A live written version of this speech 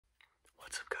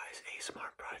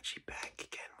ASMR Prodigy back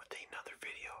again with another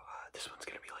video. This one's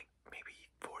gonna be like maybe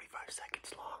 45 seconds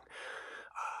long.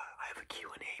 I have a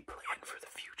Q&A planned for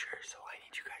the future, so I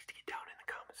need you guys to get down in the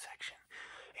comment section,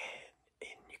 and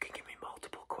you can give me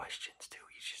multiple questions too.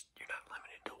 You're not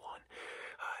limited to one.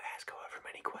 Ask however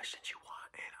many questions you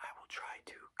want, and I will try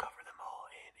to cover them all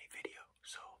in a video.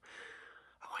 So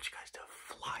I want you guys to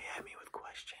fly at me with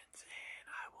questions, and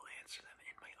I will answer them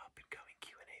in my up and coming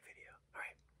Q&A video.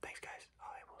 Alright, thanks guys.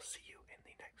 I will see you in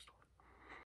the next one.